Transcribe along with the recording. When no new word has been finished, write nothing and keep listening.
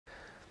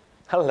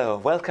Hello,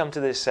 welcome to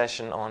this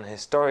session on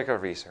historical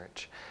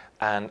research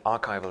and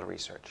archival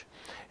research.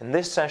 In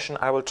this session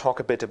I will talk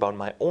a bit about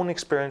my own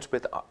experience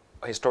with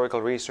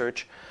historical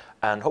research,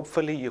 and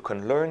hopefully you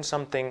can learn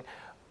something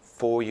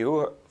for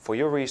your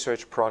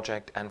research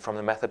project and from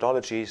the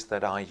methodologies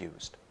that I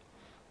used.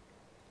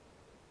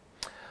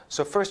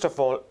 So first of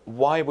all,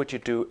 why would you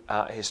do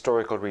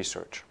historical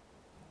research?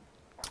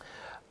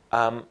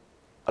 A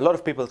lot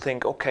of people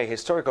think, okay,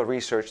 historical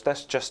research,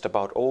 that's just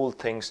about old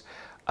things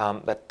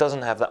that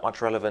doesn't have that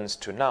much relevance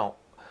to now.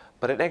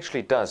 But it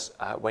actually does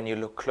when you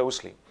look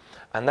closely.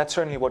 And that's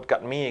certainly what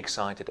got me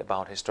excited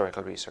about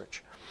historical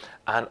research.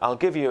 And I'll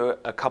give you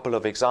a couple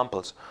of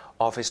examples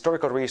of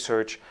historical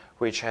research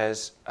which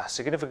has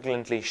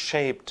significantly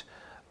shaped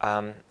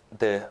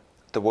the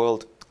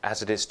world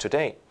as it is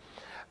today.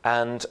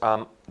 And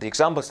the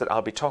examples that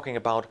I'll be talking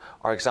about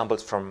are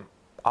examples from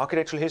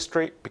architectural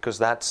history, because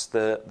that's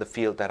the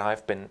field that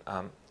I've been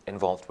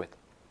involved with.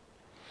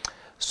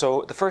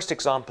 So the first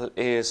example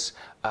is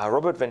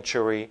Robert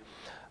Venturi,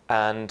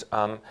 and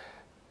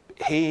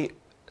he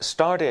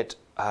started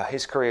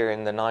his career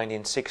in the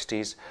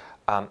 1960s.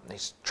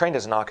 He's trained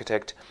as an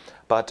architect,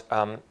 but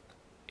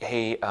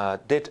he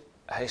did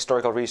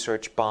historical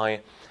research by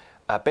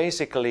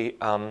basically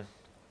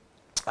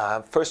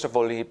first of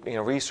all,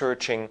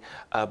 researching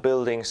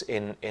buildings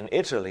in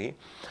Italy,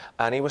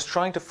 and he was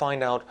trying to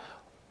find out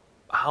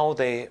how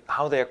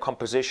their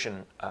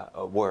composition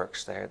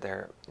works,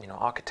 their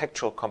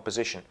architectural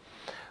composition,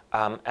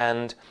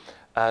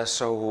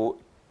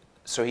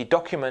 so he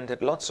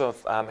documented lots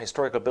of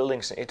historical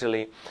buildings in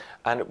Italy,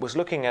 and it was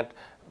looking at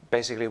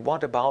basically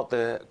what about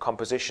the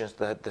compositions,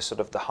 the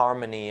sort of the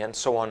harmony and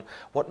so on,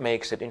 what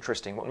makes it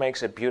interesting, what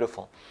makes it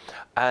beautiful.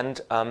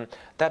 And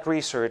that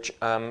research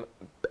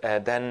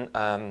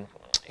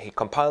he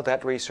compiled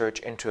that research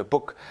into a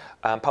book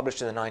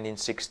published in the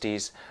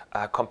 1960s,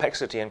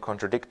 Complexity and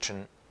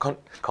Contradiction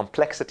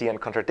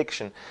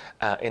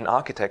in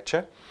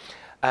Architecture.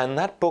 And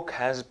that book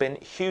has been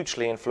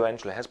hugely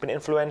influential. It has been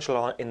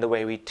influential in the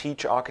way we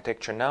teach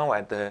architecture now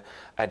at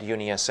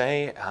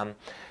UniSA.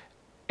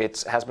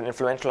 It has been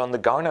influential on the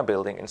Garner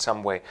building in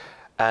some way.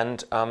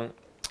 And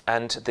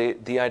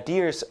the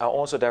ideas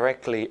also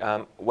directly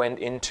went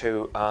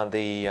into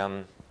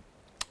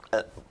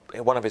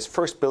one of his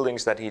first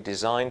buildings that he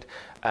designed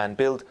and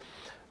built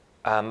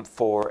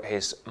for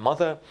his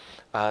mother.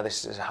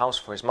 This is a house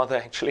for his mother,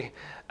 actually,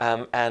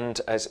 and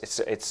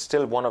it's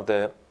still one of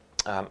the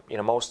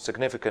most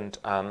significant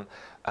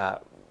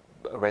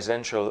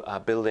residential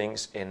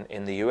buildings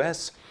in the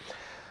US.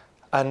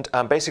 And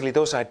basically,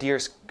 those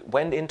ideas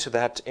went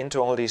into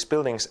all these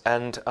buildings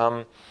and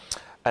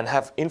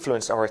have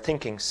influenced our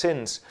thinking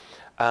since.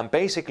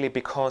 Basically,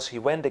 because he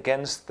went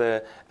against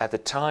at the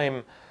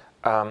time,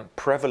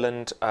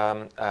 prevalent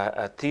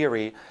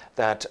theory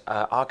that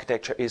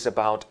architecture is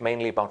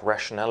mainly about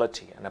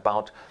rationality, and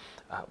about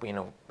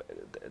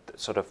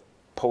sort of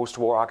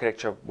post-war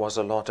architecture was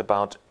a lot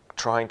about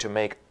trying to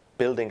make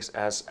buildings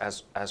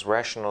as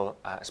rational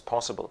as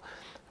possible,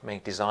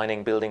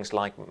 designing buildings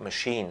like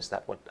machines.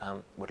 That what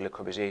Le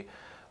Corbusier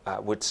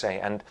would say,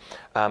 and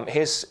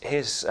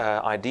his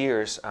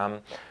ideas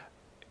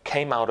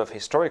came out of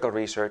historical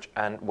research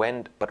and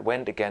went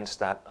against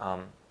that.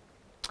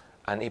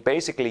 And he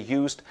basically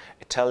used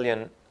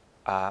Italian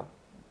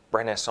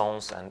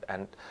Renaissance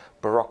and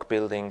Baroque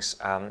buildings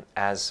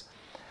as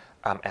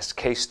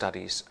case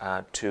studies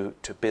to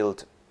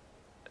build,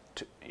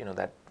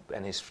 that,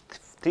 and his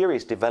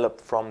theories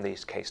developed from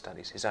these case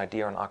studies, his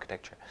idea on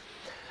architecture.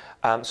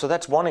 So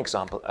that's one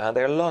example.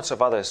 There are lots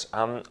of others.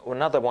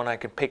 Another one I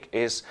could pick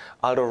is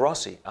Aldo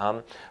Rossi.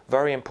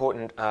 Very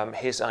important,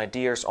 his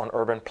ideas on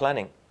urban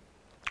planning.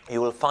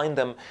 You will find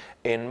them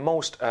in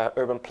most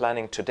urban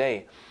planning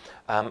today.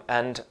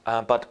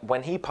 But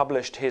when he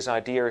published his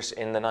ideas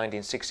in the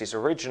 1960s,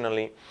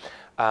 originally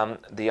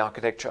the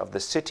architecture of the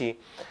city,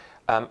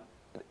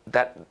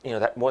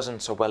 that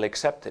wasn't so well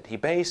accepted. He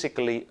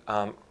basically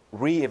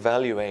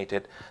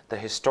re-evaluated the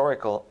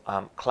historical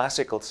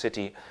classical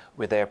city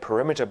with their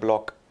perimeter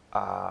block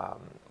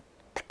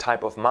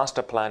type of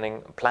master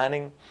planning,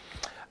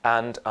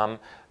 and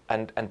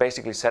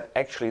basically said,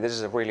 actually, this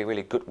is a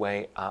really good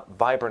way,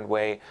 vibrant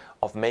way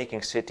of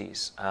making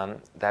cities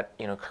that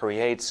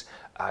creates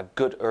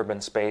good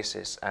urban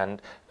spaces and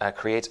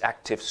creates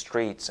active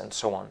streets and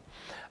so on.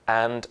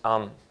 And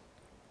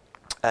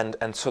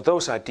so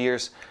those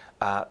ideas,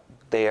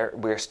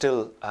 we're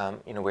still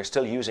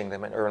using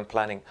them in urban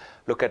planning.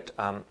 Look at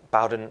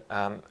Bowden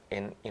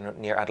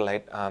near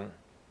Adelaide,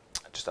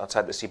 just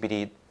outside the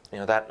CBD.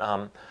 That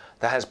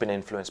has been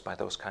influenced by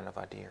those kind of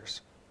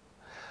ideas.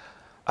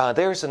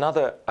 There's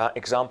another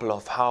example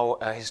of how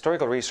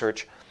historical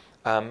research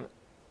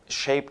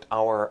shaped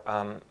our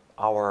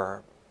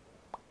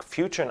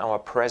future and our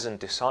present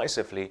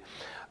decisively.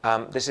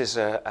 This is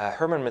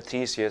Hermann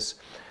Mathesius.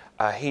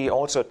 He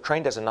also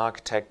trained as an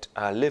architect,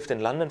 lived in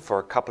London for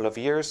a couple of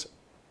years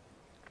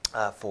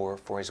for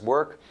his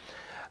work,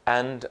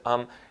 and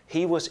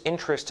he was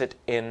interested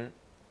in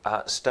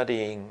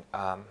studying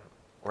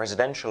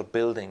residential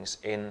buildings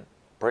in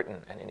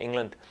Britain and in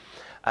England.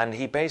 And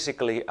he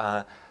basically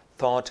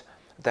thought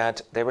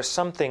that there was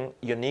something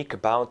unique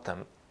about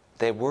them.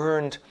 They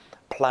weren't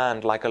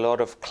planned like a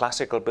lot of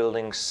classical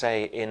buildings,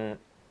 say in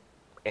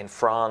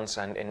France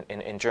and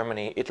in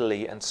Germany,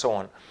 Italy, and so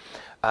on.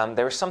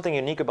 There was something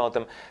unique about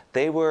them.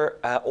 They were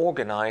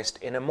organized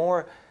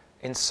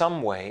in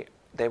some way,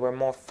 they were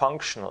more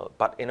functional,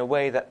 but in a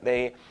way that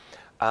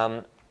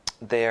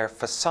their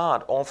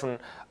facade often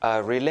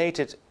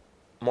related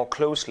more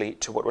closely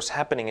to what was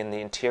happening in the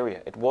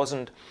interior. It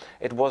wasn't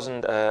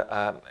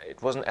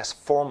as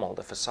formal,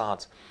 the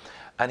facades.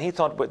 And he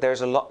thought, but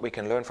there's a lot we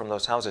can learn from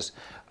those houses.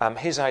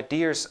 His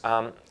ideas,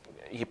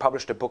 he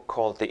published a book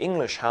called The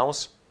English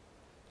House,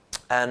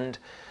 and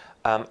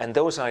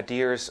those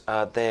ideas,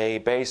 they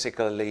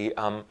basically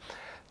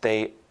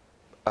they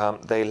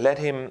led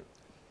him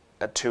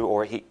to,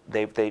 or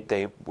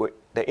they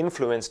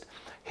influenced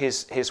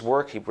his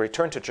work. He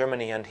returned to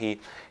Germany and he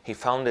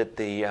founded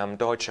the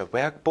Deutsche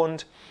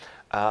Werkbund,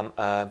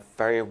 a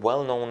very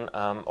well-known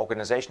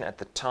organization at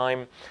the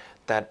time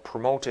that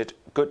promoted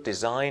good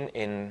design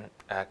in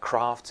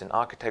crafts, in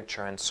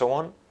architecture, and so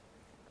on,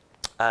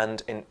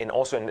 and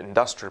also in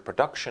industrial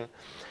production.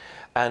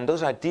 And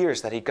those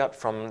ideas that he got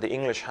from the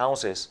English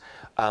houses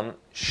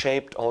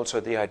shaped also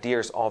the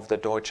ideas of the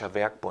Deutsche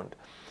Werkbund,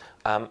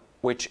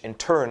 which in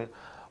turn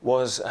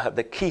was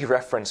the key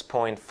reference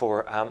point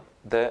for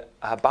the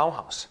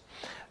Bauhaus,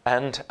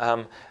 and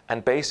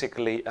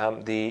basically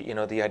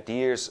the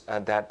ideas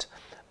that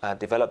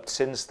developed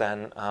since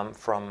then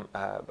from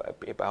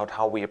about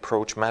how we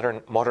approach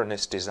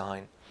modernist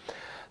design.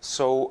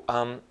 So,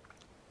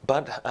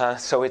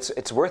 so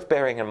it's worth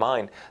bearing in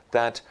mind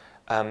that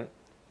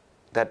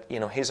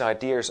his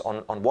ideas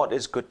on what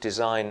is good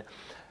design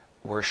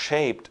were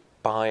shaped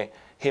by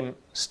him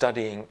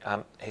studying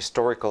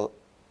historical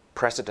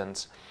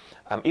precedents.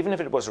 Even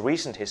if it was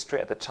recent history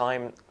at the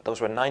time,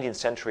 those were 19th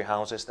century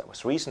houses, that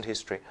was recent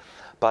history,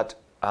 but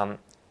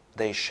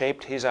they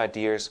shaped his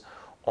ideas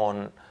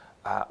on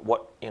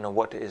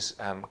what is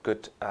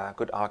good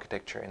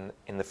architecture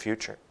in the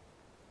future.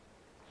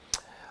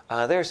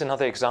 There's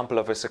another example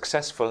of a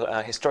successful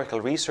historical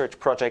research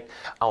project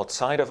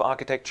outside of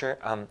architecture.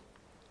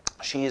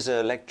 She is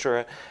a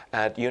lecturer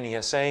at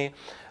UniSA,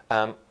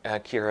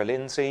 Kira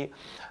Lindsay,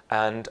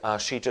 and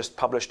she just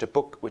published a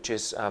book which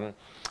has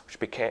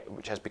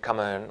become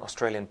an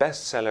Australian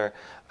bestseller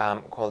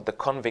called The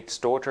Convict's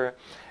Daughter.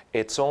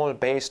 It's all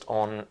based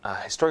on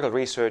historical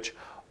research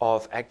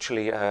of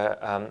actually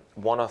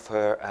one of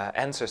her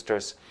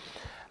ancestors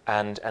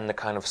and the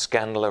kind of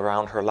scandal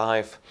around her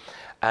life,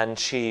 and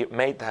she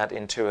made that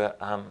into a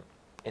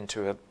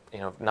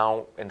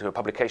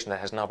publication that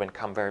has now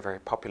become very, very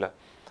popular,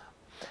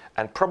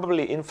 and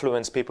probably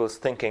influenced people's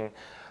thinking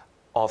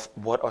of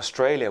what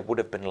Australia would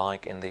have been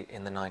like in the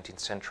 19th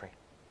century.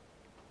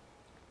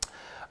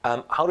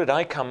 How did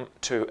I come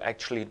to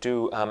actually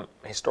do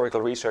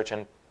historical research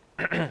and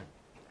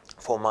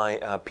for my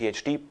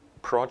PhD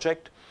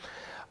project?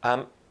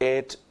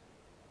 It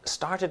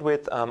started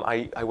with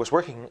I was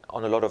working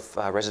on a lot of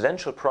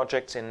residential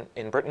projects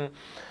in Britain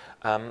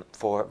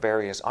for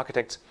various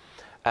architects,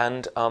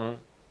 and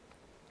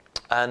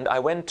I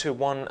went to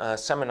one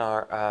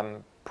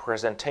seminar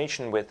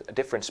presentation with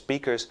different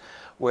speakers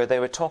where they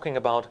were talking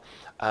about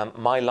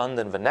my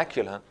London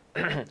vernacular,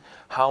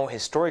 how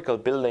historical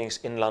buildings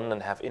in London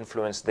have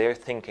influenced their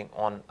thinking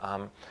on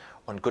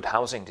good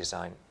housing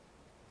design.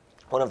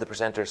 One of the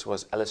presenters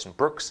was Alison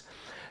Brooks.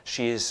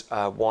 She is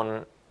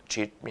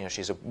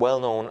she's a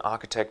well-known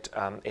architect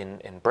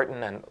in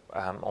Britain and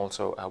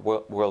also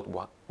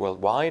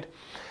worldwide,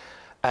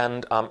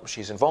 and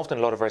she's involved in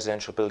a lot of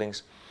residential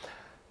buildings.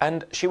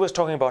 And she was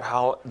talking about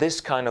how this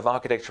kind of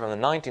architecture from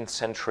the 19th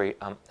century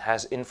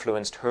has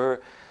influenced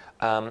her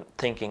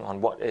thinking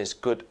on what is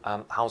good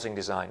housing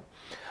design.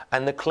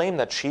 And the claim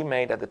that she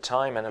made at the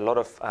time, and a lot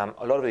of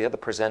the other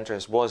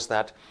presenters, was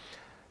that,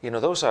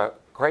 those are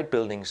great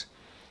buildings,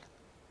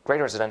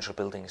 great residential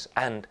buildings,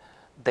 and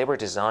they were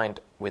designed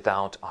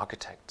without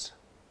architects.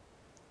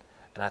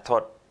 And I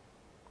thought,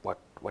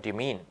 what do you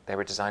mean they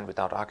were designed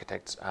without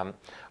architects? I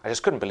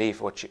just couldn't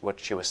believe what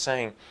she was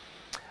saying,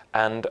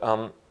 and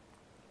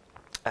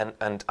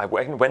I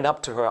went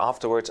up to her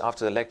afterwards,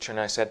 after the lecture, and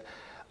I said,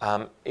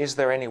 is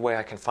there any way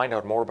I can find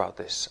out more about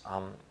this?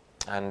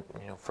 And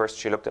first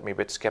she looked at me a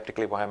bit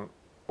skeptically. What am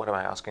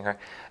I asking her?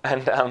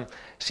 And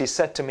she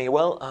said to me,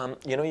 well,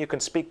 you can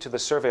speak to the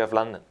Survey of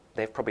London.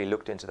 They've probably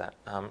looked into that.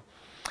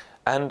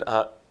 And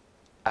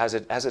as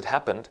it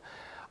happened,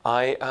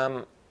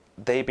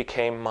 they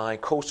became my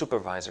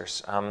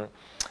co-supervisors.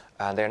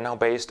 They're now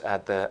based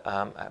at the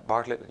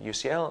Bartlett at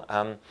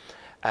UCL,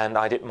 and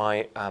I did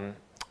my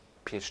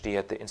PhD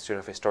at the Institute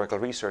of Historical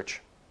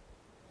Research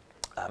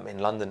in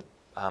London.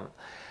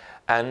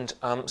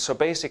 So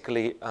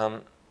basically,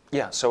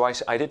 so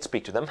I did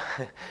speak to them,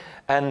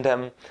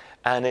 and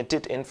it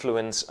did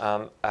influence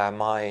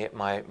my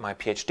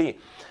PhD.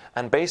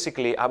 And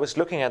basically, I was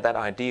looking at that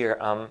idea,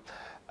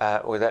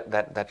 or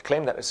that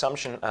claim, that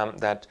assumption,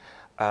 that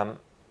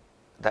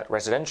that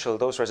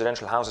those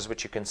residential houses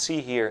which you can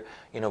see here,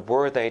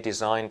 were they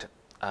designed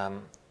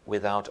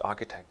without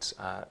architects?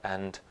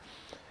 And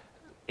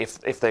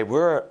if they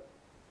were,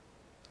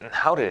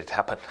 how did it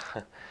happen?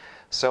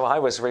 So I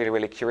was really,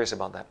 really curious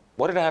about that.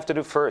 What did I have to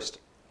do first?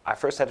 I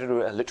first had to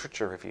do a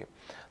literature review.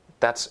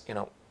 That's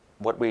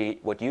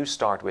what you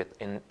start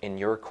with in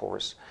your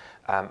course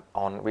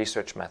on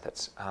research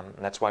methods.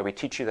 That's why we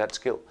teach you that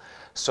skill.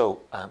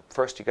 So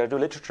first you got to do a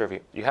literature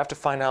review. You have to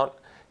find out,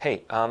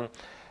 hey,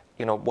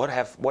 what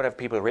have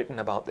people written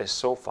about this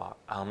so far?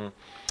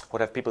 What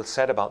have people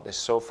said about this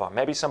so far?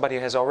 Maybe somebody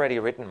has already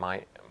written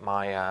my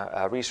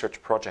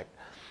research project,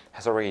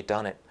 has already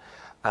done it.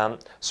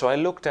 So I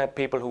looked at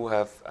people who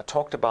have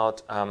talked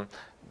about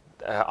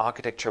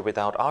architecture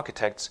without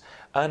architects,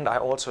 and I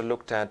also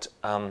looked at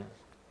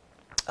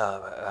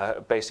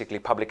basically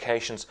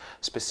publications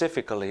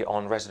specifically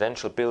on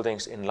residential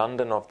buildings in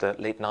London of the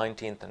late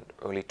 19th and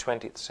early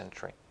 20th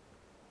century.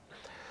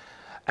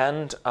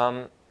 And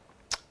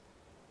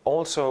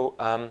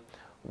also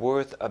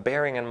worth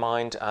bearing in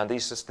mind,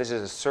 this is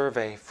a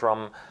survey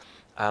from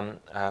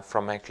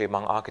actually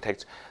among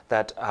architects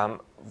that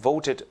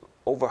voted,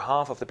 over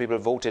half of the people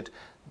voted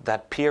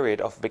that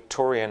period of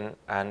Victorian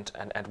and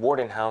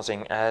Edwardian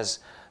housing as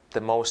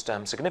the most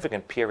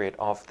significant period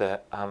of the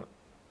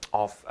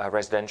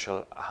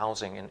residential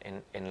housing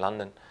in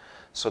London.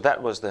 So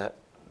that was the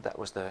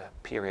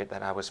period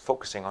that I was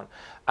focusing on,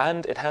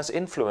 and it has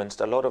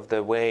influenced a lot of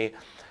the way,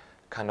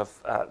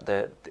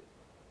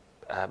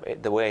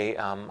 the way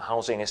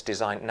housing is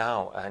designed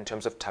now in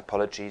terms of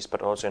typologies,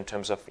 but also in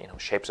terms of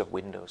shapes of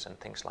windows and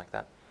things like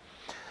that.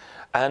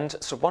 And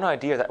so one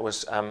idea that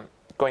was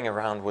going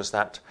around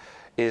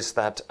is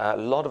that a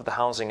lot of the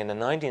housing in the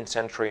 19th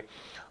century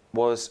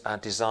was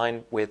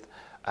designed with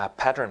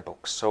pattern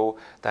books, so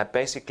that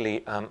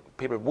basically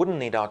people wouldn't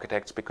need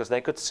architects because they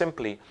could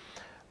simply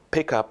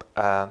pick up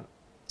a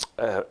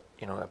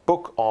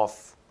book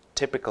of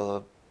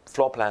typical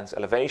floor plans,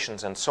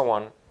 elevations, and so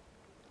on,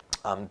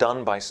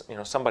 done by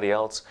somebody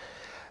else,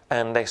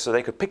 and so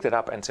they could pick that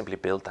up and simply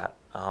build that.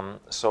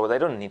 So they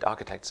don't need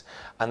architects.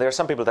 And there are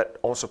some people that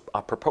also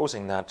are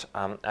proposing that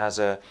as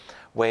a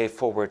way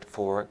forward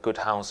for good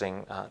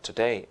housing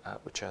today,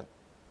 which are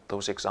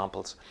those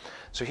examples.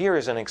 So here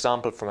is an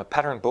example from a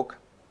pattern book,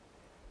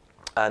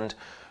 and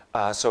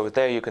so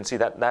there you can see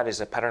that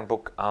is a pattern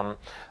book.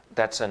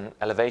 That's an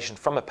elevation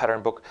from a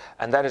pattern book,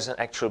 and that is an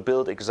actual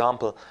build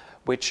example,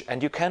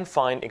 and you can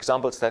find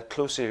examples that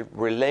closely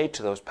relate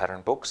to those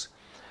pattern books,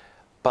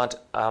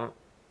 but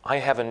I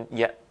haven't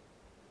yet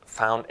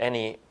found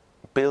any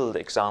build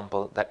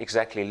example that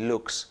exactly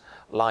looks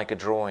like a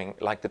drawing,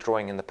 like the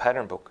drawing in the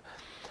pattern book.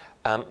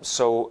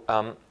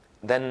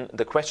 Then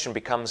the question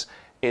becomes,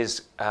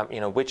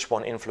 which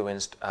one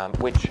influenced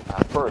which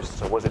first?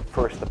 So was it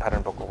first the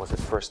pattern book or was it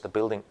first the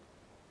building?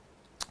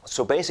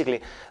 So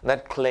basically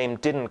that claim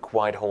didn't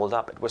quite hold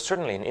up. It was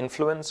certainly an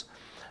influence,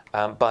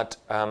 but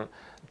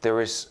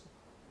there is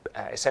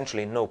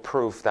essentially no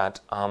proof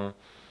that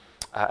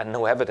and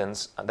no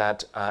evidence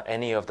that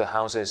any of the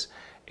houses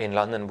in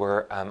London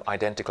were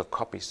identical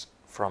copies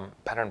from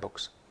pattern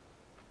books.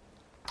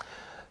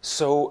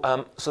 So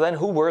then,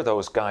 who were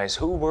those guys?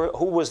 Who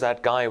was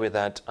that guy with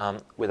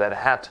that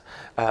hat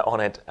on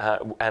it,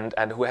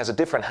 and who has a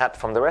different hat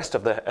from the rest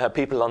of the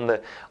people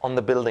on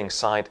the building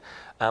side?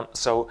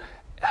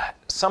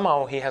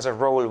 Somehow he has a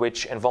role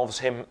which involves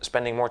him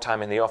spending more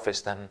time in the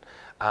office than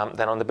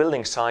on the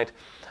building side,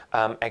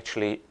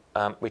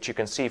 which you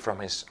can see from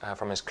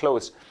his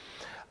clothes.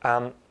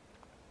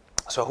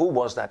 So who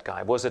was that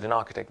guy? Was it an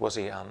architect? Was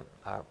he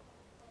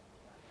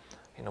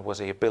was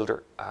he a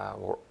builder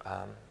or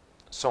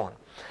so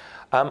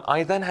on?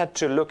 I then had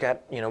to look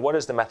at what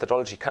is the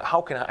methodology?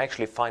 How can I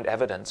actually find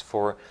evidence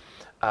for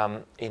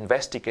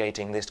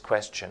investigating this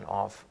question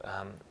of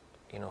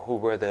who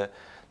were the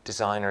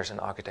designers and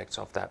architects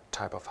of that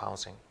type of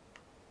housing?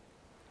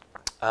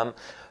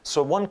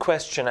 So one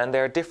question, and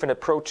there are different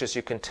approaches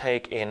you can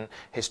take in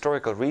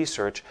historical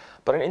research,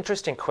 but an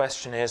interesting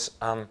question is,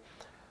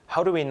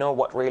 how do we know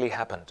what really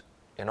happened?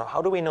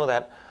 How do we know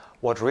that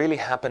what really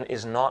happened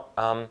is not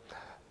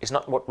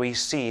what we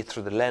see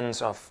through the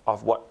lens of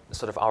what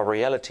sort of our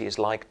reality is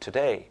like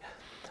today?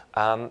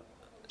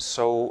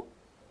 So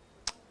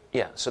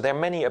there are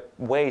many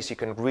ways you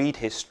can read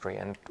history,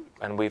 and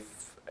we've,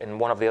 in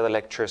one of the other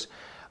lectures,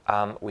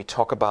 we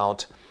talk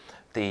about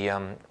the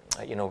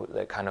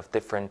kind of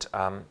different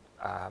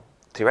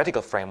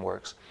theoretical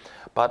frameworks.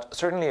 But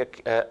certainly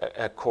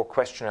a core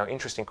question, or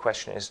interesting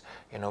question, is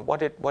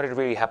what did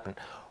really happen?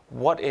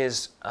 What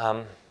really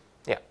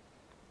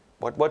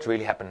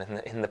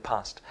happened in the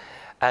past,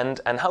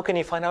 and how can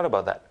you find out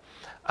about that?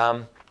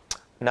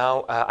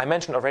 Now, I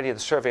mentioned already the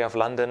Survey of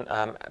London,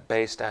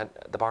 based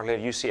at the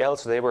Barclay UCL,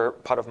 so they were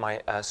part of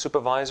my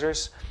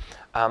supervisors,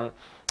 and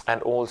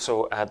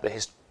also at the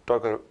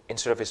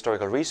Institute of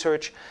Historical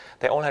Research.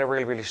 They all had a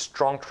really, really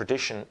strong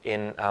tradition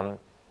in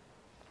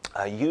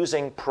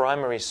using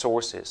primary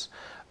sources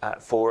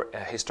for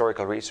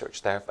historical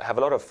research. They have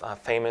a lot of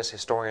famous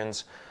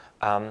historians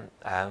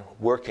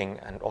working,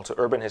 and also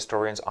urban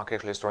historians,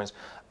 architectural historians,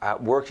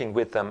 working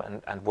with them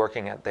and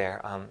working at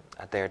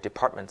their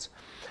departments.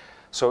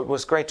 So it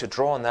was great to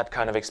draw on that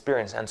kind of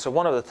experience. And so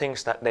one of the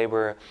things that they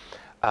were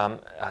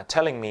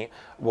telling me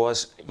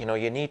was, you know,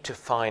 you need to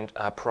find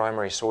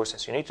primary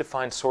sources. You need to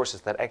find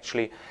sources that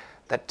actually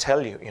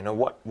tell you, you know,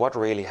 what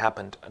really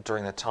happened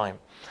during the time.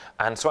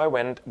 And so I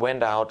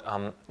went out,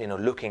 you know,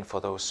 looking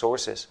for those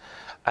sources.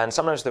 And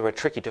sometimes they were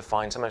tricky to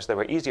find, sometimes they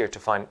were easier to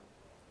find.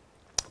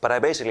 But I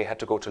basically had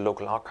to go to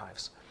local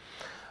archives.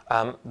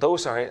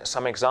 Those are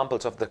some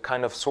examples of the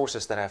kind of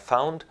sources that I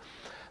found.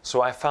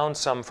 So I found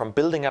some from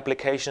building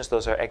applications.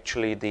 Those are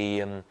actually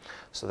the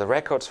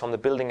records from the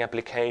building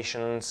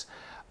applications,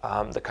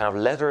 the kind of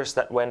letters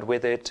that went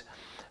with it,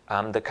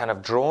 the kind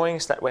of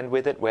drawings that went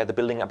with it, where the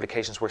building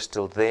applications were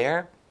still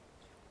there.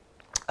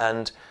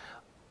 And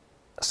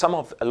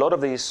a lot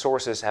of these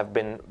sources have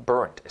been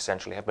burnt,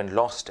 essentially, have been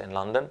lost in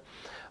London.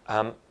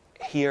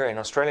 Here in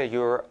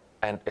Australia,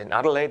 and in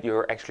Adelaide,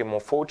 you're actually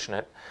more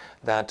fortunate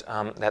that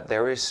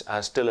there is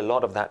still a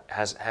lot of that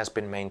has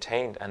been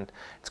maintained, and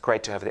it's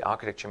great to have the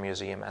Architecture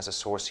Museum as a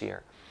source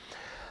here.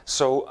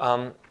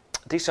 So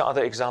these are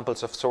other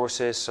examples of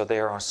sources. So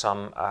there are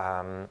some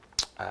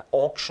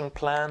auction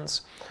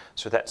plans.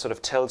 So that sort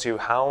of tells you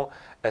how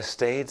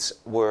estates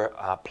were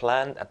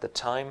planned at the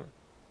time.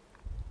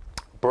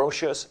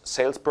 Brochures,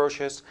 sales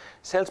brochures.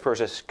 Sales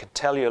brochures can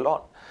tell you a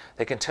lot.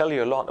 They can tell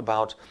you a lot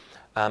about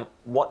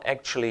what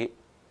actually,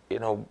 you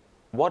know,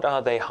 what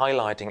are they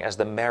highlighting as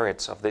the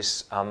merits of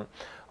this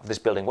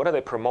building? What are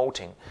they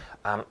promoting?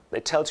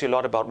 It tells you a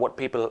lot about what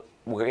people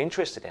were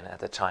interested in at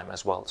the time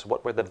as well. So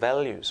what were the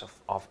values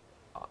of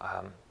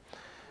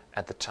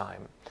at the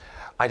time?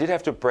 I did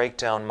have to break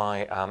down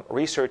my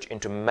research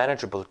into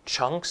manageable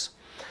chunks,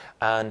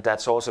 and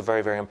that's also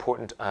very, very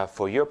important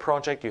for your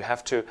project. You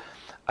have to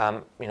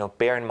you know,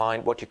 bear in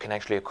mind what you can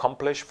actually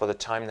accomplish for the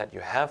time that you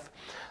have.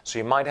 So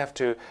you might have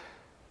to,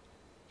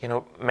 you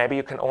know, maybe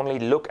you can only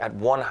look at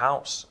one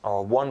house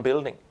or one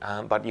building,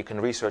 but you can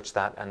research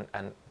that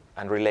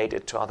and relate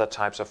it to other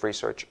types of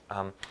research.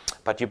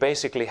 But you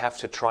basically have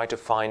to try to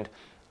find,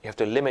 you have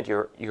to limit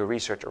your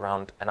research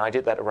around, and I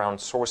did that around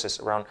sources,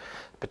 around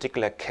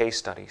particular case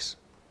studies.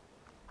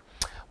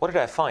 What did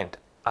I find?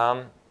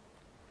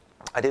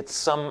 I did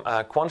some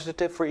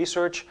quantitative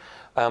research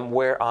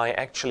where I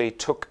actually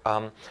took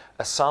a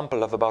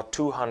sample of about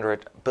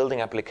 200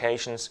 building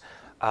applications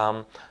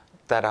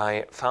that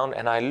I found,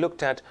 and I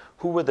looked at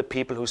who were the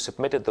people who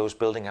submitted those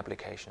building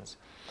applications.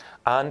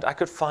 And I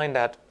could find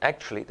that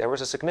actually there was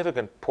a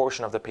significant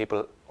portion of the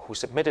people who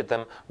submitted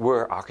them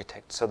were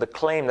architects. So the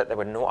claim that there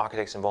were no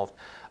architects involved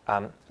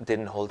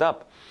didn't hold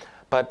up.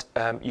 But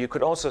you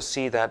could also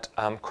see that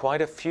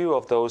quite a few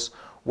of those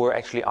were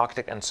actually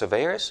architect and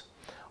surveyors,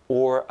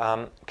 or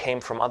came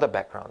from other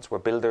backgrounds, were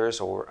builders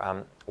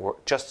or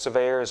just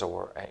surveyors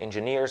or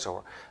engineers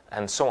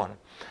and so on.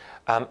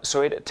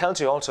 So it tells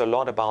you also a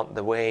lot about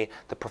the way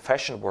the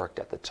profession worked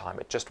at the time.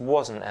 It just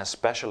wasn't as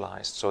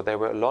specialized, so there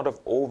were a lot of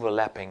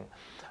overlapping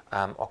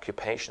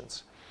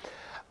occupations.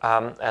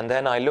 And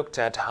then I looked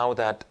at how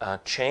that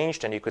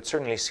changed, and you could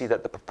certainly see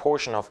that the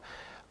proportion of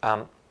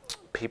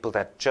people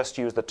that just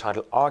used the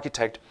title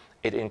architect,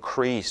 it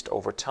increased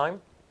over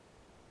time.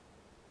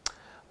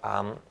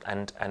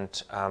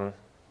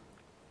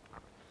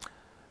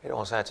 It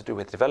also had to do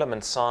with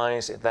development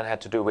size. It then had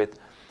to do with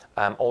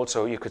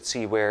also you could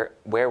see where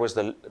was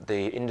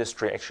the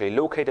industry actually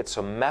located.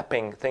 So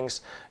mapping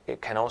things,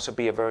 it can also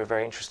be a very,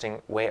 very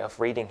interesting way of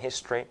reading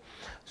history.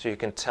 So you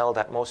can tell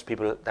that most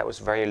people, that was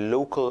very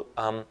local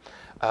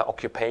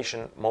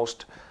occupation.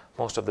 Most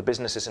of the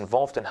businesses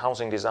involved in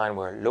housing design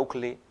were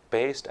locally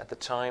based at the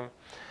time.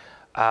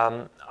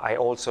 I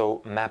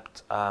also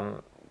mapped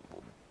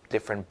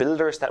different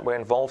builders that were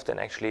involved in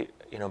actually,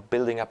 you know,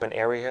 building up an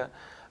area.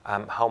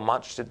 How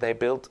much did they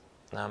build?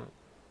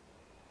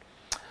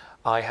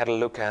 I had a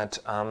look at,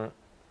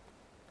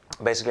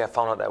 basically I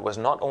found out that it was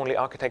not only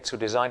architects who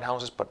designed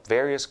houses, but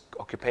various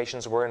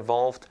occupations were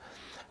involved.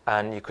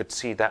 And you could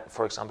see that,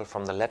 for example,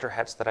 from the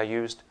letterheads that I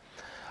used.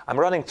 I'm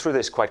running through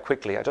this quite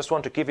quickly. I just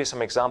want to give you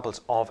some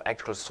examples of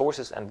actual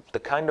sources and the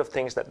kind of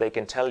things that they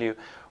can tell you,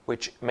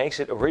 which makes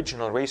it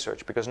original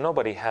research, because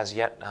nobody has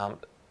yet,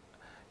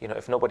 you know,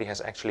 if nobody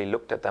has actually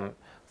looked at them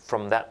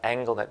from that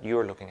angle that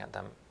you're looking at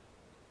them.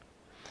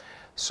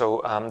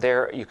 So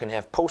there you can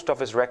have post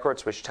office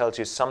records, which tells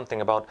you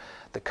something about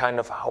the kind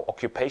of how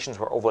occupations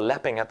were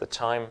overlapping at the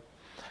time.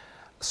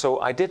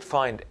 So I did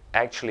find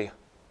actually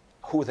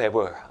who they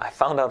were. I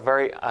found out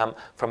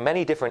from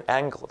many different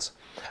angles,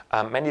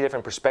 many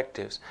different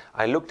perspectives.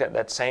 I looked at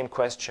that same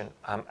question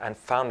and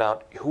found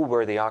out who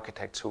were the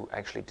architects who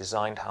actually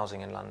designed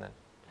housing in London.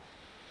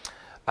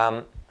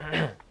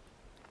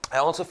 I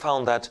also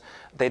found that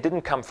they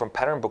didn't come from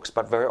pattern books,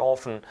 but very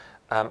often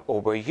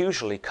or were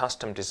usually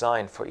custom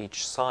designed for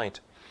each site,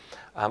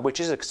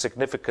 which is a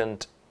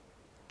significant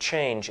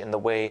change in the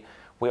way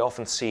we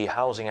often see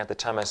housing at the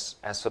time as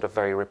sort of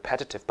very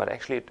repetitive, but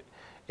actually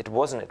it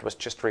wasn't. It was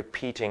just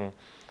repeating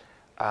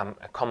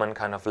a common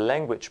kind of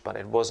language, but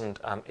it wasn't.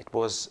 It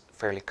was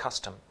fairly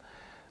custom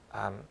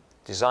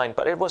designed,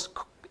 but it was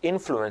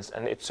influenced,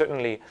 and it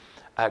certainly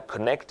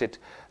connected.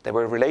 There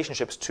were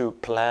relationships to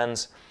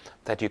plans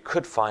that you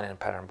could find in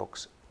pattern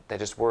books. They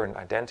just weren't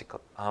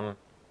identical.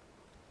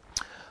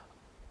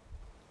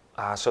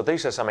 So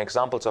these are some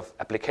examples of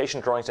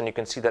application drawings, and you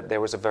can see that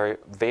there was a very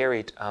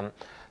varied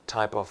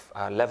type of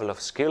level of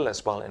skill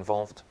as well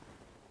involved.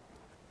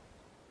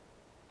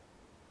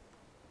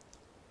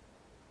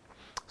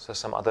 So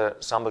some other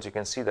samples, you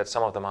can see that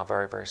some of them are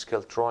very, very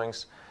skilled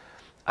drawings,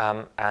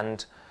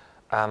 and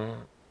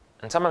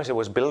sometimes it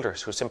was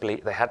builders who simply,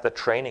 they had the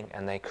training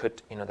and they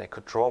could, they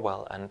could draw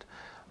well, and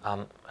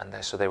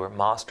so they were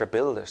master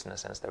builders in a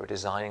sense. They were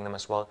designing them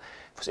as well.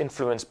 It was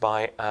influenced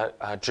by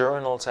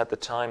journals at the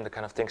time, the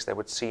kind of things they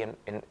would see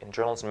in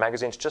journals and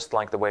magazines, just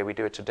like the way we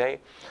do it today.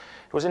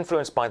 It was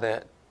influenced by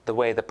the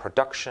way the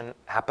production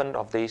happened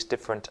of these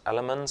different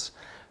elements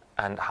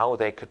and how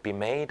they could be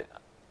made.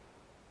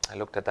 I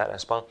looked at that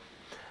as well.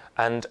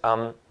 And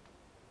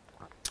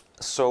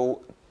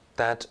so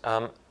that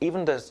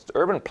even the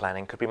urban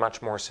planning could be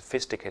much more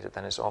sophisticated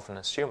than is often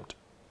assumed.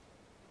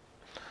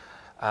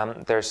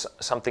 There's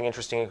something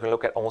interesting you can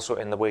look at also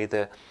in the way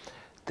the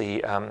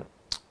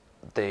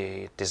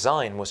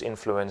design was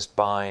influenced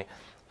by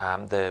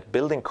the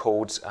building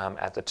codes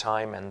at the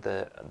time and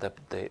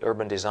the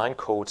urban design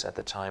codes at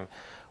the time,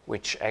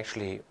 which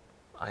actually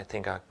I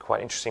think are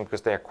quite interesting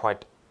because they are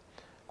quite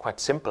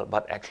simple,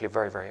 but actually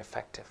very, very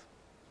effective.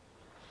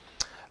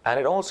 And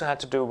it also had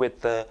to do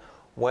with the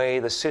way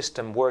the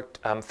system worked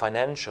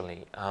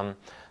financially.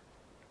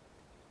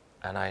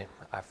 And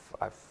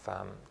I've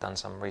done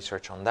some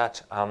research on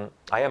that.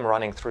 I am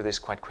running through this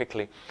quite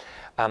quickly.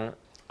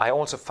 I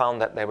also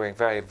found that there were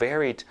very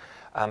varied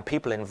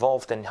people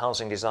involved in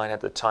housing design at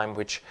the time,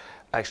 which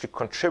actually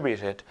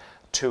contributed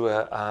to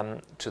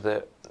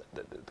the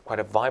quite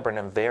a vibrant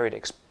and varied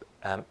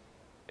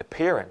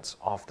appearance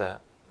of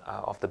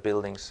the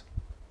buildings.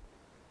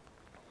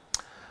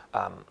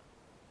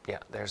 Yeah,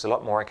 there's a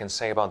lot more I can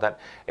say about that.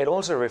 It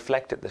also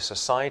reflected the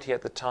society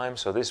at the time.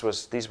 So these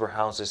were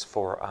houses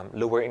for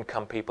lower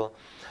income people.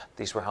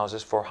 These were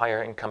houses for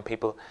higher income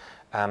people.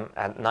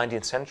 At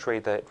 19th century,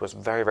 it was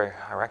very, very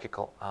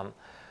hierarchical.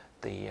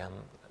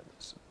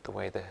 The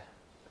way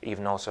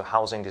even also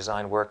housing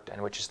design worked,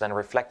 and which is then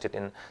reflected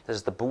in, this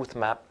is the Booth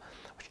map,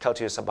 which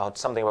tells you about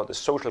something about the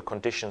social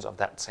conditions of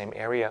that same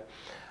area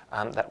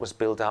that was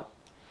built up.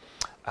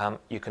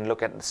 You can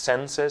look at the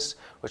census,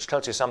 which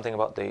tells you something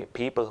about the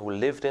people who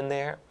lived in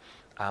there,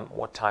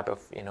 what type of,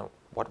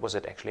 what was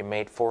it actually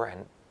made for,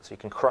 and so you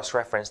can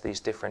cross-reference these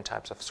different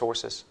types of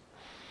sources.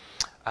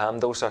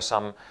 Those are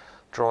some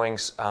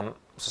drawings. So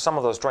some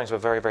of those drawings were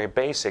very, very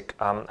basic,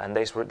 and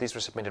these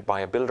were submitted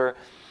by a builder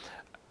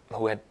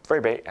who had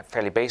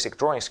fairly basic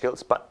drawing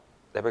skills, but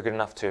they were good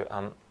enough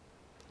to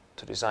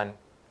design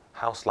a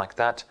house like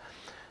that.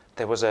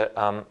 There was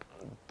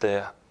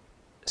the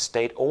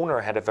state owner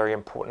had a very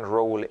important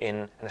role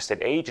and a state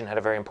agent had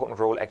a very important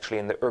role actually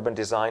in the urban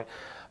design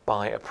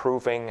by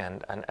approving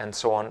and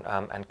so on,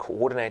 and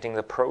coordinating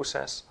the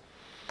process.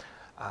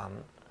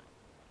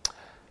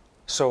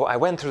 So I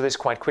went through this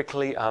quite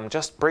quickly,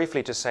 just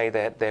briefly to say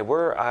that there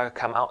were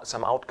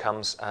some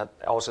outcomes.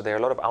 Also, there are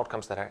a lot of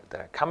outcomes that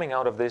are coming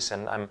out of this,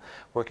 and I'm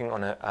working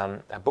on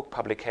a book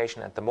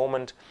publication at the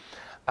moment,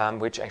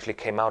 which actually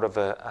came out of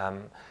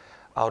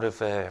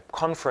a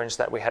conference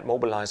that we had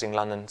mobilizing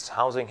London's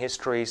housing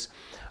histories,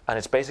 and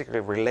it's basically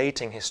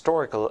relating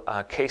historical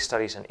case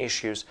studies and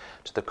issues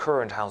to the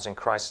current housing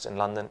crisis in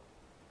London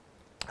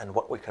and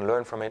what we can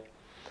learn from it.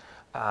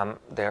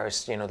 There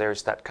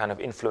is that kind of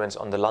influence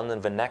on the London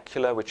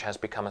vernacular, which has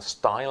become a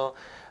style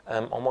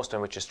almost,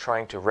 and which is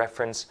trying to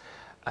reference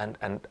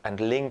and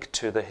link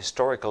to the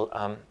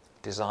historical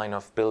design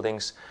of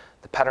buildings.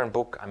 The pattern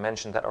book, I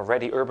mentioned that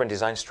already. Urban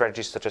design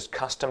strategies such as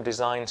custom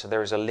design, so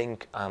there is a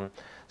link.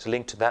 There's a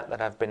link to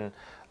that I've been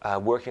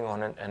working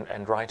on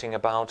and writing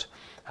about.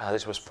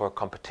 This was for a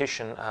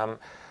competition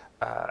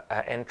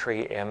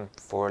entry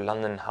for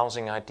London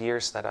housing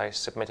ideas that I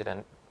submitted,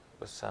 and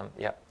was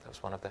that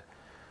was one of the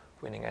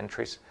winning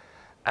entries.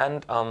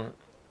 And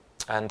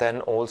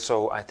then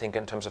also, I think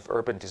in terms of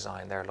urban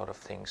design, there are a lot of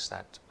things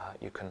that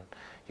you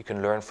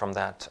can learn from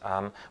that.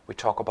 We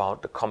talk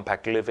about the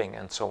compact living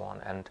and so on,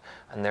 and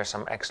there's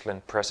some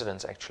excellent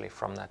precedents actually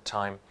from that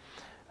time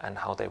and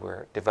how they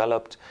were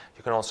developed.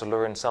 You can also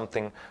learn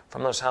something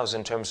from those houses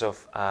in terms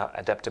of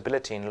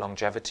adaptability and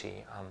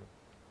longevity.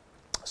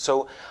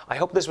 So I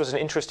hope this was an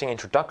interesting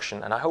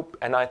introduction,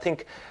 and I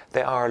think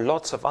there are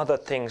lots of other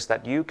things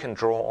that you can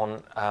draw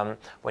on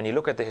when you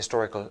look at the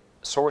historical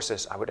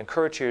sources. I would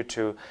encourage you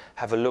to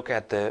have a look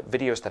at the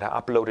videos that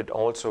are uploaded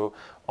also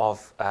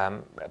of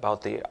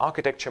about the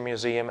Architecture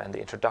Museum and the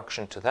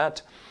introduction to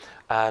that.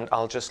 And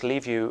I'll just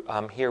leave you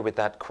here with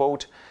that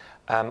quote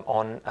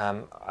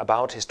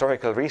about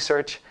historical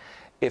research.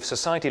 if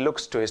society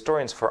looks to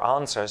historians for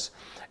answers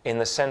in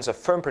the sense of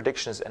firm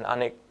predictions and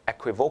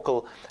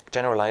unequivocal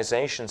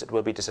generalizations, it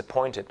will be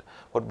disappointed.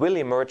 What will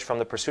emerge from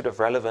the pursuit of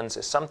relevance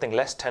is something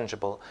less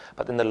tangible,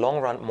 but in the long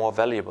run more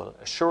valuable,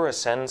 a surer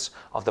sense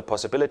of the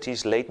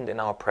possibilities latent in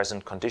our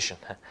present condition.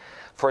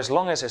 For as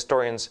long as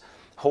historians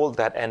hold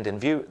that end in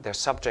view, their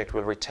subject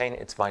will retain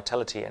its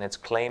vitality and its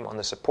claim on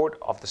the support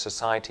of the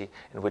society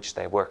in which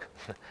they work.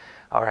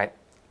 All right,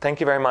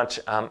 thank you very much.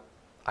 I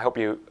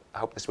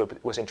hope this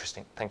was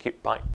interesting. Thank you. Bye.